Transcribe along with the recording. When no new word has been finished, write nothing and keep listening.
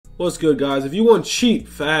What's good, guys? If you want cheap,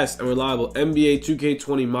 fast, and reliable NBA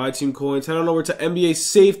 2K20 My Team coins, head on over to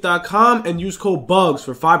NBASafe.com and use code BUGS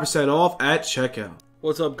for 5% off at checkout.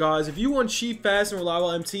 What's up, guys? If you want cheap, fast, and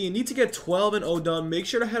reliable MT and need to get 12-0 done, make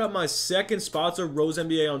sure to head up my second sponsor, Rose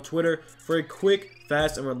NBA, on Twitter for a quick,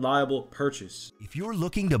 fast, and reliable purchase. If you're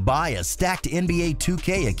looking to buy a stacked NBA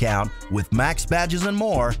 2K account with max badges and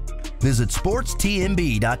more, visit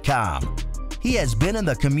sportstnb.com. He has been in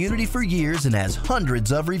the community for years and has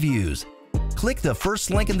hundreds of reviews. Click the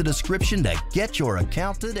first link in the description to get your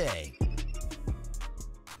account today.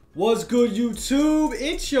 What's good, YouTube?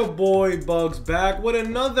 It's your boy Bugs back with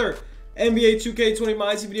another NBA 2K20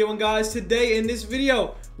 My Team video. And guys, today in this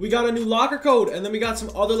video, we got a new locker code, and then we got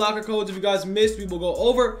some other locker codes. If you guys missed, we will go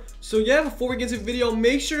over. So yeah, before we get to the video,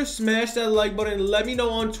 make sure to smash that like button and let me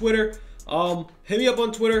know on Twitter. Hit me up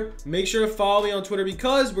on Twitter. Make sure to follow me on Twitter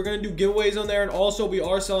because we're going to do giveaways on there. And also, we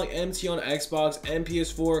are selling MT on Xbox and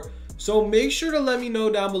PS4. So make sure to let me know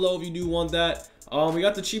down below if you do want that. We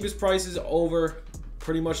got the cheapest prices over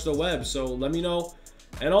pretty much the web. So let me know.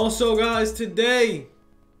 And also, guys, today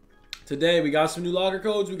we got some new locker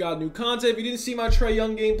codes. We got new content. If you didn't see my Trae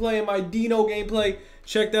Young gameplay and my Dino gameplay,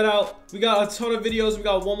 check that out. We got a ton of videos. We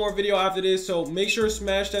got one more video after this. So make sure to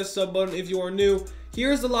smash that sub button if you are new.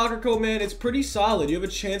 Here's the locker code, man. It's pretty solid. You have a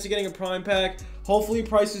chance of getting a prime pack. Hopefully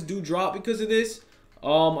prices do drop because of this.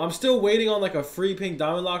 I'm still waiting on like a free pink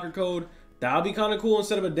diamond locker code. That would be kind of cool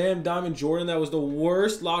instead of a damn diamond Jordan. That was the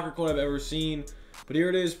worst locker code I've ever seen. But here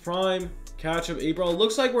it is, prime catch up April. It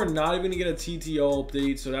looks like we're not even gonna get a TTO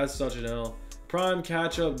update, so that's such an L. Prime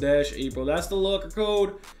catch up dash April. That's the locker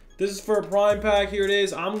code. This is for a prime pack. Here it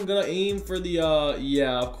is. I'm gonna aim for the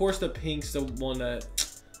yeah, of course the pink's the one that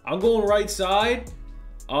I'm going right side.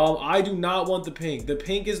 I do not want the pink. The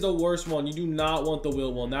pink is the worst one. You do not want the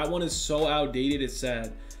Will one. That one is so outdated, it's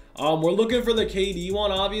sad. We're looking for the KD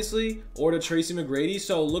one, obviously, or the Tracy McGrady.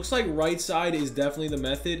 So it looks like right side is definitely the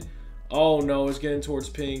method. Oh no, it's getting towards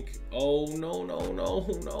pink. Oh no, no, no,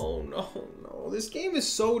 no, no, no. This game is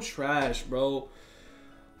so trash, bro.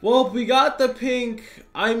 Well, we got the pink.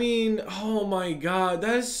 I mean, oh my god,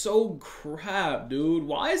 that is so crap, dude.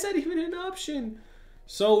 Why is that even an option?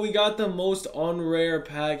 So we got the most unrare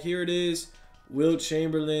pack. Here it is. Wilt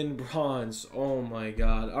Chamberlain bronze. Oh my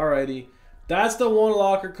god. Alrighty. That's the one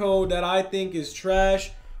locker code that I think is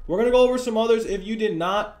trash. We're going to go over some others if you did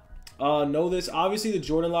not know this. Obviously, the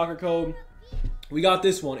Jordan locker code. We got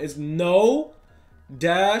this one. It's no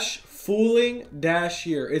dash fooling dash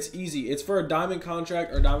here. It's easy. It's for a diamond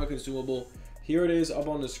contract or diamond consumable. Here it is up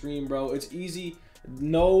on the screen, bro. It's easy.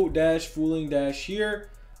 No dash fooling dash here.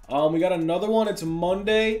 We got another one. It's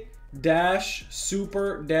Monday dash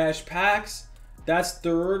super dash packs. That's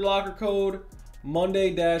third locker code.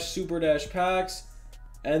 Monday dash super dash packs.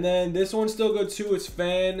 And then this one's still good too. It's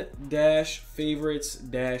fan dash favorites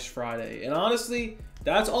dash Friday. And honestly,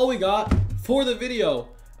 that's all we got for the video.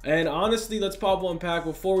 And honestly, let's pop one pack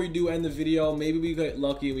before we do end the video. Maybe we get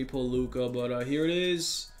lucky and we pull Luka. But here it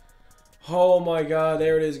is. Oh my god,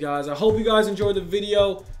 there it is, guys. I hope you guys enjoyed the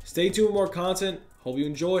video. Stay tuned for more content. Hope you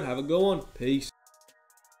enjoyed. Have a good one. Peace.